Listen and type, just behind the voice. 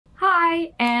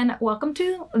Hi, and welcome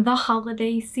to the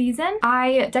holiday season.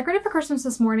 I decorated for Christmas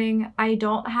this morning. I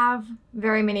don't have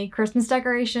very many Christmas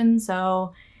decorations,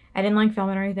 so I didn't like film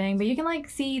it or anything, but you can like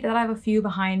see that I have a few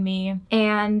behind me.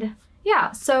 And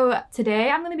yeah, so today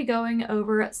I'm going to be going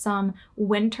over some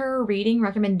winter reading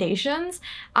recommendations.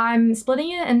 I'm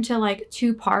splitting it into like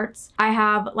two parts. I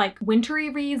have like wintry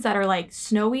reads that are like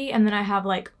snowy, and then I have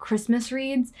like Christmas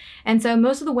reads. And so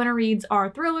most of the winter reads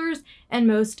are thrillers and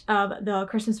most of the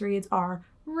Christmas reads are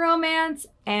romance.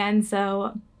 And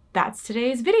so that's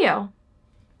today's video.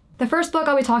 The first book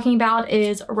I'll be talking about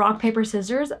is Rock, Paper,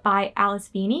 Scissors by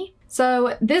Feeney.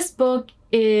 So this book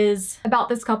is about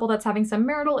this couple that's having some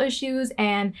marital issues,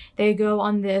 and they go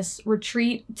on this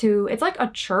retreat to, it's like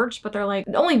a church, but they're like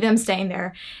only them staying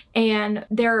there, and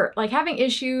they're like having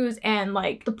issues, and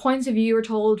like the points of view are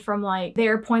told from like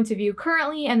their points of view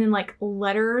currently, and then like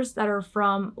letters that are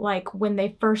from like when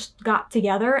they first got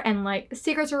together, and like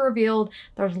secrets are revealed.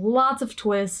 There's lots of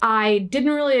twists. I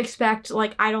didn't really expect,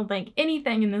 like, I don't think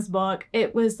anything in this book.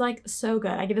 It was like so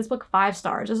good. I give this book 5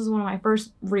 stars. This is one of my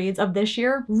first reads of this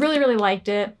year. Really liked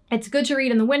it. It's good to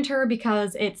read in the winter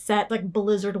because it's set like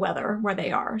blizzard weather where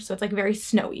they are. So it's like very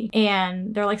snowy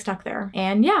and they're like stuck there.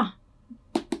 And yeah.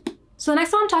 So the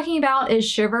next one I'm talking about is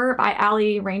Shiver by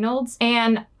Allie Reynolds.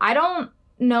 And I don't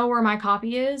know where my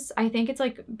copy is. I think it's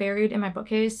like buried in my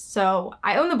bookcase. So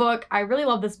I own the book. I really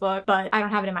love this book, but I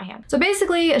don't have it in my hand. So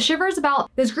basically, Shiver is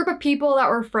about this group of people that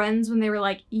were friends when they were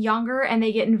like younger, and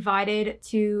they get invited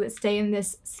to stay in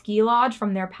this ski lodge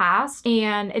from their past.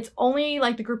 And it's only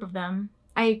like the group of them.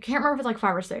 I can't remember if it's like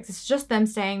 5 or 6. It's just them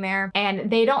staying there,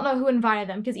 and they don't know who invited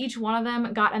them because each one of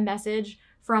them got a message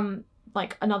from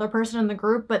like another person in the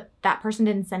group, but that person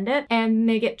didn't send it, and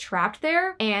they get trapped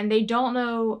there, and they don't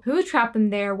know who trapped them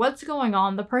there, what's going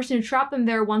on. The person who trapped them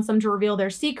there wants them to reveal their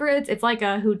secrets. It's like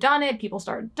a whodunit. People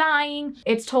start dying.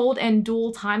 It's told in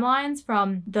dual timelines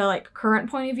from the like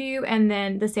current point of view, and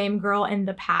then the same girl in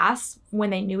the past. When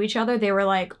they knew each other, they were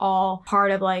like all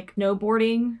part of like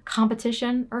snowboarding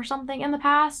competition or something in the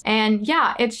past. And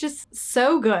yeah, it's just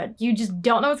so good. You just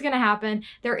don't know what's gonna happen.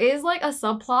 There is like a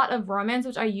subplot of romance,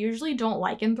 which I usually don't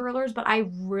like in thrillers, but I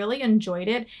really enjoyed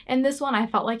it. And this one, I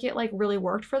felt like it like really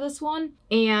worked for this one.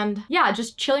 And yeah,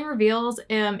 just chilling reveals.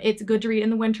 It's good to read in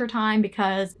the winter time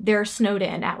because they're snowed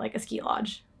in at like a ski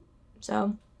lodge.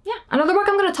 So yeah. Another book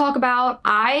I'm going to talk about,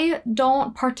 I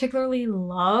don't particularly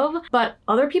love, but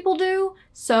other people do.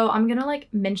 So I'm going to like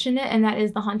mention it, and that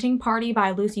is The Hunting Party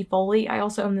by Lucy Foley. I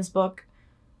also own this book.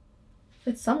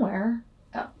 It's somewhere.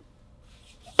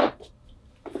 Oh.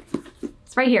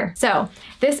 It's right here. So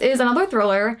this is another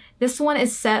thriller. This one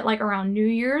is set like around New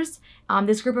Year's.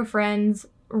 This group of friends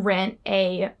rent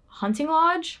a hunting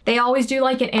lodge. They always do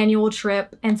like an annual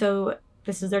trip, and so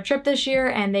this is their trip this year,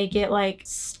 and they get like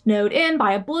snowed in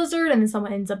by a blizzard, and then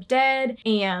someone ends up dead.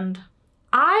 And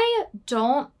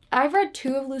I've read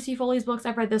 2 of Lucy Foley's books.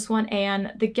 I've read this one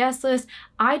and The Guest List.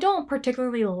 I don't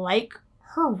particularly like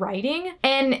her writing,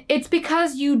 and it's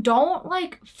because you don't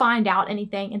like find out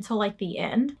anything until like the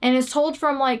end. And it's told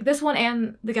from like this one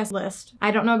and The Guest List.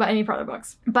 I don't know about any of her other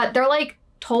books, but they're like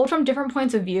told from different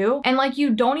points of view, and like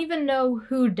you don't even know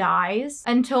who dies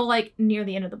until like near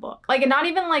the end of the book. Like not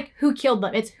even like who killed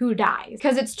them, it's who dies,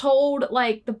 because it's told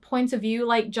like the points of view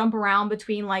like jump around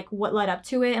between like what led up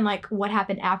to it and like what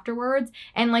happened afterwards,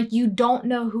 and like you don't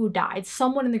know who died.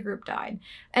 Someone in the group died,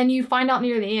 and you find out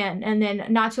near the end, and then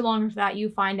not too long after that you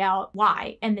find out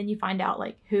why, and then you find out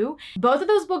like who. Both of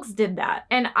those books did that,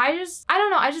 and I don't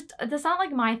know, that's not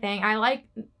like my thing. I like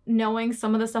knowing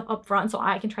some of the stuff up front so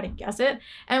I can try to guess it.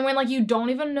 And when like you don't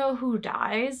even know who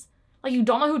dies, like you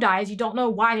don't know who dies, you don't know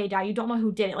why they die, you don't know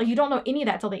who did it, like you don't know any of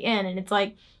that till the end, and it's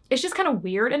like, it's just kind of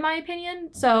weird in my opinion.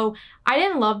 So I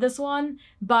didn't love this one,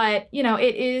 but you know,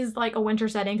 it is like a winter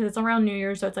setting because it's around New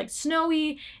Year's, so it's like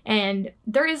snowy and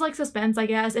there is like suspense, I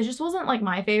guess. It just wasn't like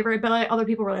my favorite, but like other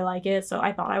people really like it, so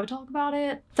I thought I would talk about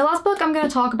it. The last book I'm going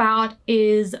to talk about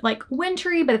is like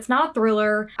wintry, but it's not a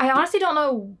thriller. I honestly don't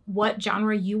know what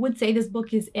genre you would say this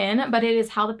book is in, but it is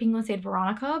How the Penguin Saved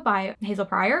Veronica by Hazel.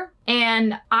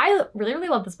 And I really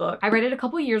love this book. I read it a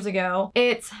couple years ago.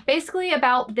 It's basically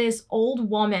about this old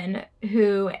woman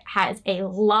who has a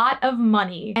lot of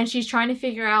money, and she's trying to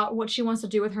figure out what she wants to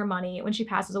do with her money when she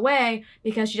passes away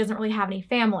because she doesn't really have any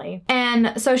family.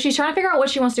 And so she's trying to figure out what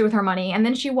she wants to do with her money, and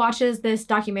then she watches this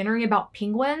documentary about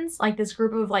penguins, like this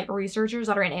group of like researchers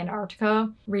that are in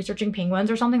Antarctica researching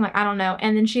penguins or something, like I don't know.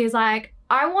 And then she's like,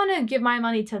 I want to give my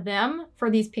money to them for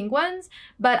these penguins,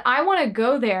 but I want to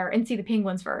go there and see the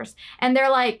penguins first. And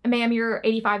they're like, ma'am, you're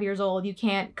 85 years old. You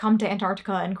can't come to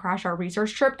Antarctica and crash our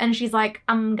research trip. And she's like,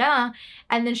 I'm gonna.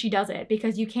 And then she does it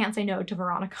because you can't say no to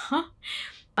Veronica.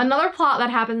 Another plot that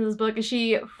happens in this book is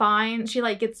she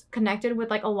like gets connected with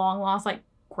like a long lost like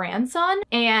grandson,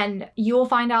 and you'll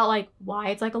find out like why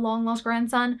it's like a long lost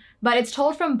grandson, but it's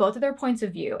told from both of their points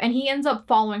of view, and he ends up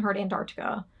following her to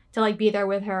Antarctica to like be there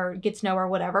with her, get to know her,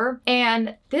 whatever.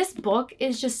 And this book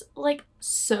is just like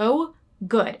so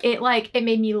good. It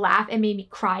made me laugh, it made me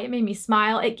cry, it made me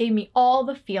smile, it gave me all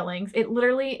the feelings. It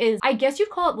literally is, I guess you'd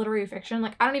call it literary fiction.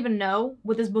 Like, I don't even know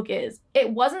what this book is.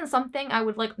 It wasn't something I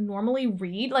would like normally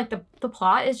read. Like the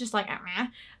plot is just like meh.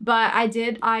 But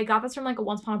I got this from like a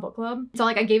Once Upon a Book Club, so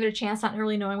like I gave it a chance, not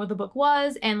really knowing what the book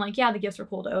was, and like yeah, the gifts were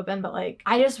cool to open, but like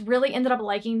I just really ended up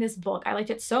liking this book. I liked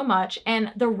it so much,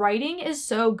 and the writing is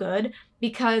so good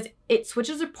because it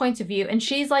switches her points of view, and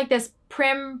she's like this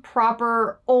prim,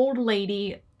 proper old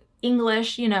lady,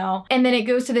 English, you know, and then it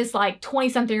goes to this like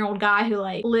 20-something-year-old guy who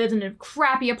like lives in a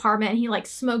crappy apartment, and he like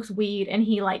smokes weed, and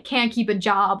he like can't keep a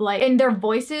job, like, and their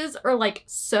voices are like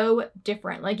so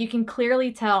different. Like you can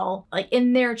clearly tell like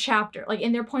in their chapter, like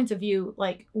in their points of view,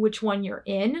 like which one you're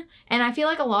in. And I feel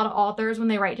like a lot of authors, when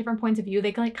they write different points of view,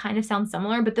 they like kind of sound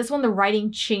similar, but this one, the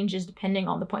writing changes depending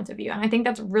on the points of view. And I think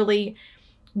that's really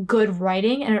good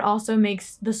writing, and it also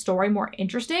makes the story more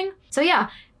interesting. So yeah,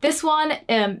 this one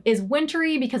is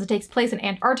wintry because it takes place in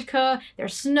Antarctica.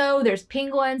 There's snow, there's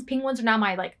penguins. Penguins are now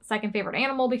my like second favorite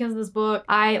animal because of this book.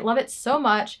 I love it so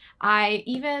much.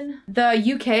 The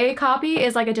UK copy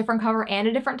is like a different cover and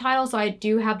a different title, so I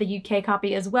do have the UK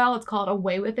copy as well. It's called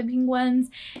Away with the Penguins,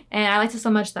 and I liked it so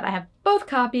much that I have both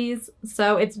copies.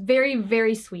 So it's very,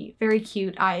 very sweet, very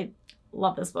cute. I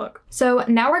love this book. So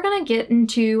now we're gonna get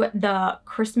into the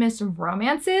Christmas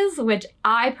romances, which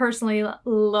I personally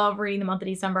love reading the month of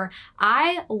December.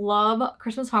 I love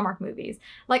Christmas Hallmark movies.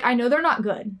 Like, I know they're not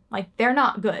good. Like, they're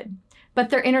not good, but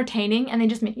they're entertaining, and they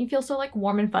just make me feel so like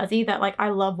warm and fuzzy that like I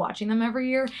love watching them every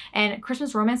year. And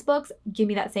Christmas romance books give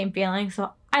me that same feeling,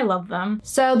 so I love them.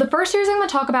 So the first series I'm gonna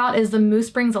talk about is the Moose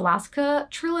Springs, Alaska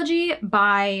trilogy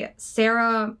by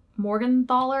Sarah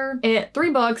Morgenthaler.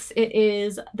 3 books. It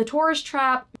is The Tourist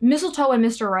Trap, Mistletoe and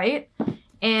Mr. Right,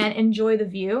 and Enjoy the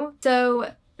View.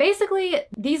 So basically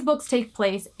these books take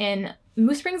place in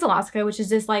Moose Springs, Alaska, which is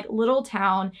this like little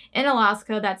town in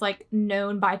Alaska that's like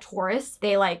known by tourists.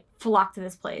 They like flock to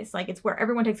this place. Like, it's where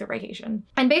everyone takes their vacation.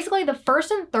 And basically the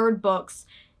first and third books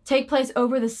take place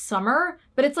over the summer,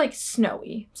 but it's like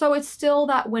snowy, so it's still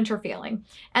that winter feeling.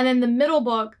 And then the middle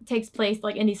book takes place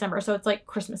like in December, so it's like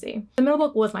Christmassy. The middle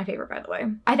book was my favorite, by the way.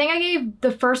 I think I gave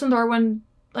the first and third one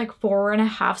like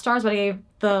 4.5 stars, but I gave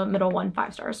the middle one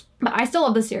 5 stars. But I still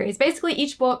love the series. Basically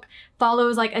each book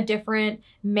follows like a different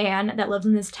man that lives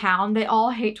in this town. They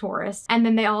all hate tourists, and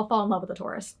then they all fall in love with the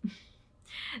tourists.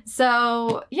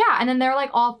 So yeah, and then they're like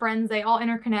all friends, they all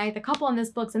interconnect. The couple in this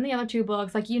book's in the other 2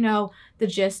 books, like, you know, the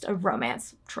gist of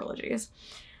romance trilogies.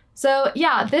 So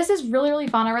yeah, this is really, really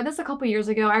fun. I read this a couple years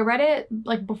ago. I read it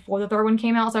like before the third one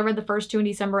came out, so I read the first 2 in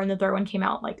December, and the third one came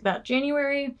out like that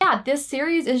January. Yeah, this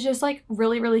series is just like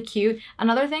really, really cute.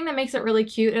 Another thing that makes it really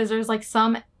cute is there's like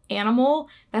some animal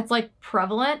that's like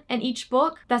prevalent in each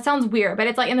book. That sounds weird, but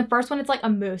it's like in the first one, it's like a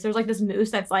moose. There's like this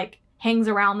moose that's like hangs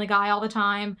around the guy all the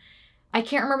time. I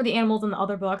can't remember the animals in the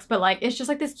other books, but like it's just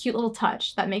like this cute little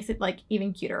touch that makes it like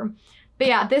even cuter. But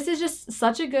yeah, this is just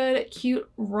such a good, cute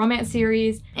romance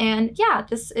series. And yeah,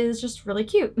 this is just really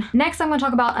cute. Next, I'm gonna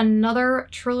talk about another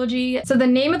trilogy. So the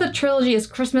name of the trilogy is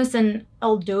Christmas in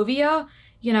Eldvoia.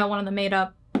 You know, one of the made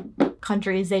up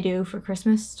countries they do for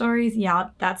Christmas stories. Yeah,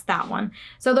 that's that one.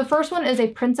 So the first one is A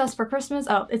Princess for Christmas.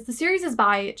 Oh, the series is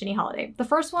by Jenny Holiday. The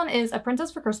first one is A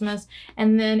Princess for Christmas,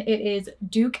 and then it is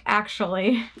Duke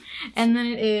Actually, and then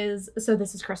it is So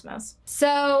This Is Christmas.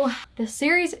 So the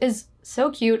series is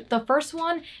so cute. The first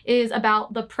one is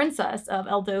about the princess of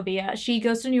Eldvoia. She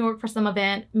goes to New York for some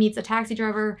event, meets a taxi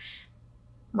driver,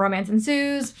 romance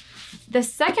ensues. The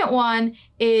second one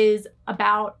is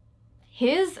about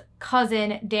his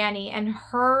cousin Danny and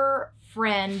her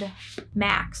friend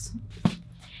Max.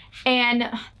 And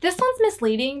this one's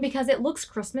misleading because it looks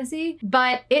Christmassy,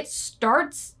 but it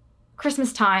starts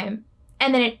Christmas time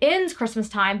and then it ends Christmas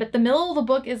time, but the middle of the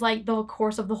book is like the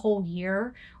course of the whole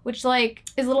year, which like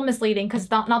is a little misleading because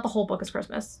not the whole book is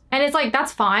Christmas. And it's like,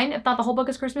 that's fine if not the whole book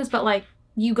is Christmas, but like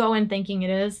you go in thinking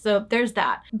it is, so there's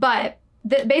that. But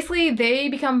basically they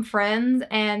become friends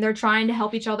and they're trying to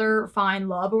help each other find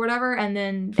love or whatever, and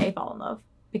then they fall in love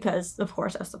because of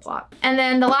course that's the plot. And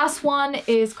then the last one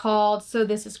is called So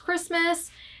This Is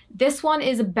Christmas. This one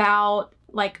is about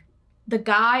like the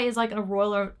guy is like a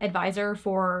royal advisor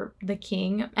for the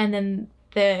king, and then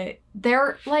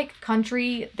their like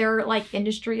country, their like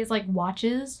industry is like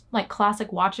watches, like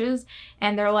classic watches,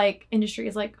 and their like industry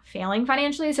is like failing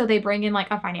financially, so they bring in like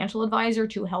a financial advisor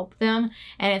to help them,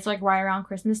 and it's like right around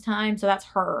Christmas time, so that's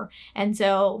her. And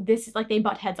so this is like, they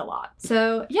butt heads a lot.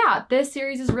 So yeah, this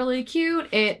series is really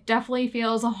cute. It definitely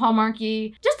feels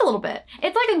Hallmarky, just a little bit.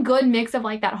 It's like a good mix of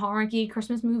like that Hallmarky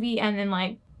Christmas movie and then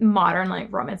like modern like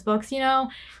romance books, you know,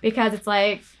 because it's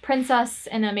like princess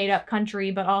in a made-up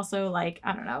country, but also like,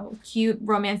 I don't know, cute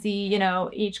romancy, you know,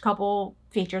 each couple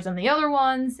features in the other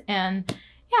ones. And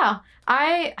yeah,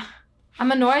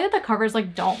 I'm annoyed that the covers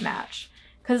like don't match,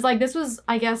 because like this was,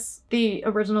 I guess, the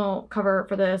original cover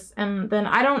for this, and then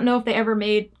I don't know if they ever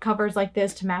made covers like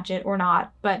this to match it or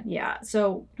not, but yeah,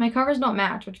 so my covers don't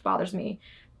match, which bothers me.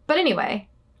 But anyway,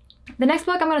 the next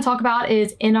book I'm going to talk about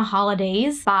is In a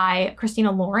Holidaze by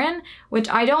Christina Lauren, which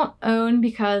I don't own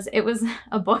because it was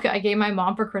a book I gave my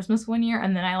mom for Christmas one year,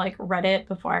 and then I like read it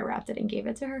before I wrapped it and gave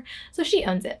it to her. So she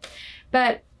owns it.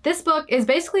 But this book is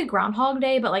basically Groundhog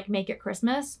Day, but like make it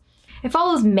Christmas. It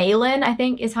follows Malin, I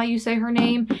think is how you say her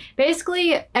name.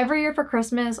 Basically, every year for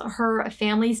Christmas, her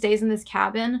family stays in this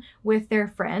cabin with their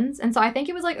friends. And so I think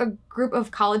it was like a group of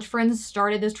college friends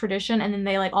started this tradition, and then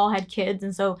they like all had kids.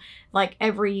 And so like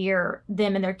every year,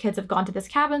 them and their kids have gone to this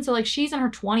cabin. So like she's in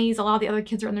her 20s. A lot of the other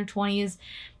kids are in their 20s,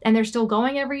 and they're still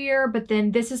going every year. But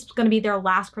then this is going to be their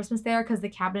last Christmas there because the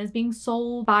cabin is being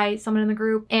sold by someone in the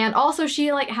group. And also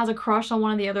she like has a crush on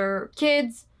one of the other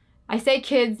kids. I say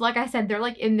kids, like I said, they're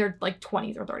like in their like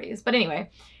 20s or 30s. But anyway,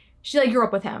 she like grew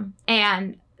up with him,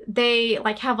 and they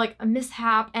like have like a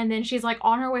mishap, and then she's like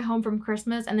on her way home from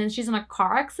Christmas, and then she's in a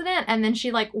car accident, and then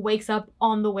she like wakes up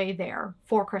on the way there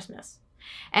for Christmas.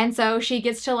 And so she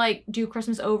gets to like do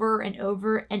Christmas over and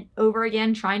over and over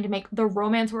again, trying to make the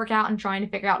romance work out and trying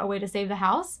to figure out a way to save the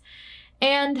house.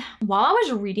 And while I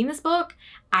was reading this book,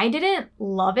 I didn't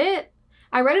love it.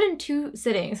 I read it in 2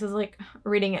 sittings. It was like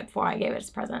reading it before I gave it as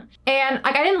a present. And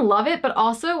like I didn't love it, but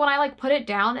also when I like put it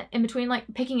down in between like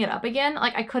picking it up again,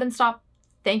 like I couldn't stop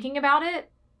thinking about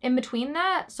it in between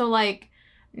that. So like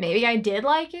maybe I did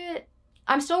like it.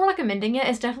 I'm still recommending it.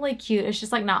 It's definitely cute. It's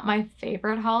just like not my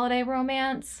favorite holiday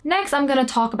romance. Next, I'm gonna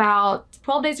talk about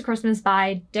 12 Days of Christmas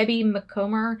by Debbie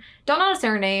Macomber. Don't know how to say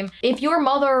her name. If your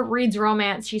mother reads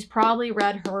romance, she's probably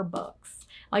read her books.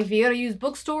 Like if you go to used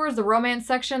bookstores, the romance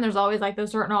section, there's always like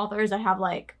those certain authors that have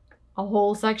like a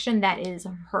whole section that is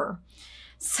her.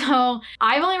 So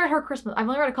I've only read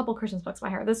a couple Christmas books by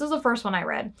her. This was the first one I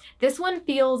read. This one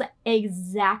feels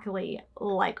exactly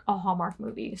like a Hallmark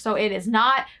movie. So it is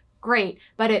not great,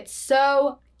 but it's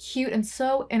so cute and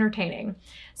so entertaining.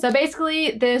 So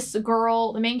basically this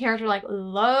girl, the main character, like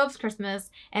loves Christmas,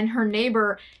 and her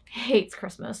neighbor hates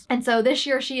Christmas. And so this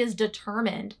year she is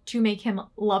determined to make him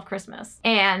love Christmas.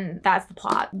 And that's the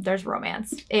plot. There's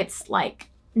romance. It's like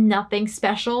nothing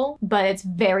special, but it's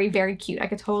very, very cute. I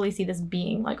could totally see this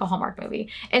being like a Hallmark movie.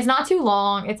 It's not too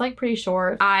long. It's like pretty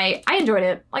short. I enjoyed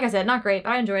it. Like I said, not great, but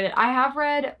I enjoyed it. I have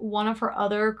read one of her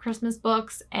other Christmas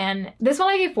books, and this one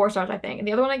I gave 4 stars, I think. And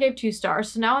the other one I gave 2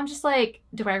 stars. So now I'm just like,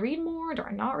 do I read more? Do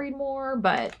I not read more?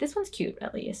 But this one's cute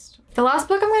at least. The last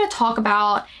book I'm going to talk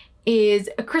about is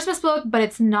a Christmas book, but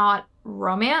it's not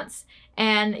romance.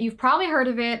 And you've probably heard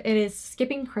of it. It is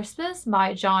Skipping Christmas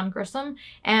by John Grisham.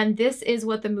 And this is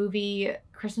what the movie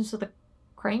Christmas with the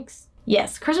Cranks?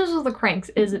 Yes, Christmas with the Cranks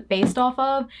is based off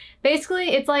of. Basically,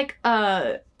 it's like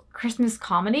a Christmas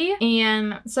comedy.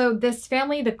 And so this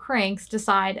family, the Cranks,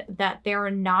 decide that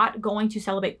they're not going to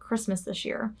celebrate Christmas this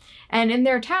year. And in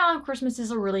their town, Christmas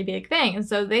is a really big thing. And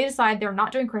so they decide they're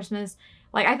not doing Christmas.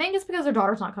 Like, I think it's because their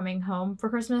daughter's not coming home for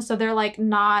Christmas. So they're like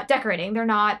not decorating. They're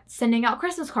not sending out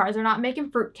Christmas cards. They're not making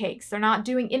fruit cakes. They're not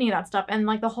doing any of that stuff. And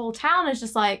like the whole town is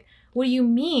just like, what do you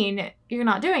mean you're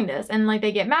not doing this? And like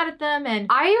they get mad at them. And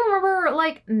I remember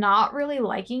like not really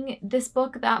liking this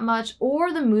book that much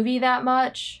or the movie that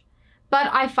much, but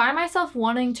I find myself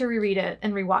wanting to reread it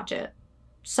and rewatch it.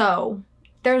 So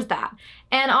there's that.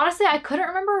 And honestly, I couldn't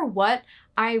remember what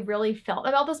I really felt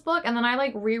about this book. And then I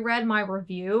like reread my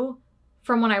review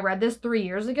from when I read this 3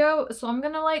 years ago. So I'm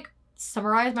gonna like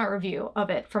summarize my review of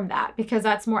it from that because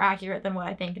that's more accurate than what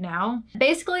I think now.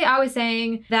 Basically, I was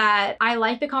saying that I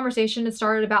like the conversation it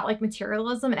started about like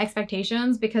materialism and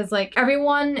expectations because like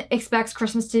everyone expects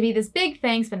Christmas to be this big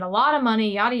thing, spend a lot of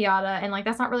money, yada yada, and like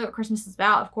that's not really what Christmas is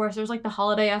about. Of course, there's like the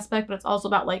holiday aspect, but it's also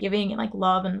about like giving and like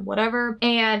love and whatever.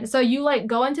 And so you like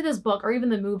go into this book or even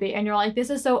the movie and you're like,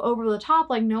 this is so over the top,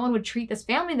 like no one would treat this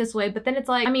family this way. But then it's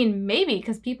like, I mean, maybe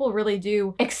because people really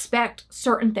do expect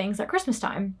certain things at Christmas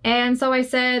time. And And so I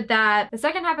said that the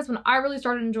second half is when I really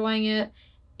started enjoying it.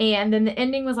 And then the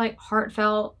ending was like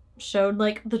heartfelt, showed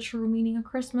like the true meaning of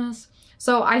Christmas.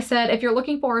 So I said, if you're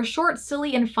looking for a short,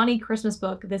 silly, and funny Christmas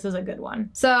book, this is a good one.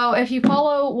 So if you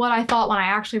follow what I thought when I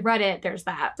actually read it, there's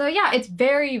that. So yeah, it's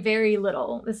very, very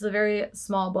little. This is a very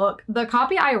small book. The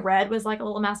copy I read was like a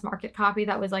little mass market copy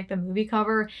that was like the movie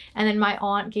cover. And then my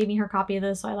aunt gave me her copy of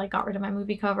this, so I like got rid of my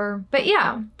movie cover. But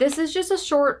yeah, this is just a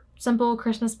short, simple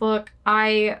Christmas book.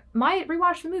 I might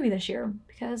rewatch the movie this year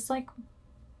because like,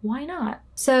 why not?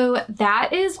 So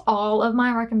that is all of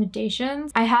my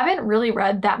recommendations. I haven't really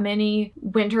read that many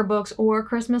winter books or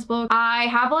Christmas books. I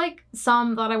have like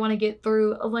some that I want to get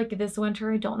through like this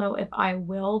winter. I don't know if I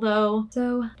will though.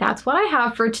 So that's what I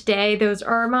have for today. Those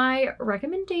are my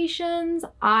recommendations.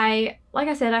 Like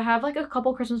I said, I have like a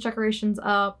couple Christmas decorations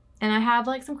up and I have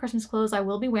like some Christmas clothes I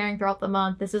will be wearing throughout the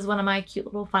month. This is one of my cute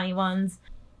little funny ones.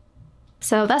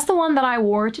 So that's the one that I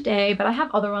wore today, but I have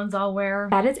other ones I'll wear.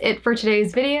 That is it for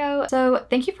today's video. So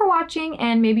thank you for watching,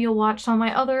 and maybe you'll watch some of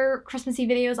my other Christmassy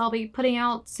videos I'll be putting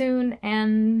out soon.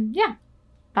 And yeah,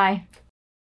 bye.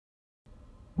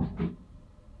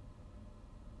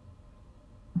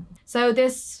 So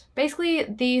this, basically it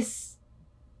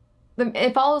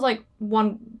follows like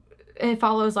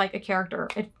a character.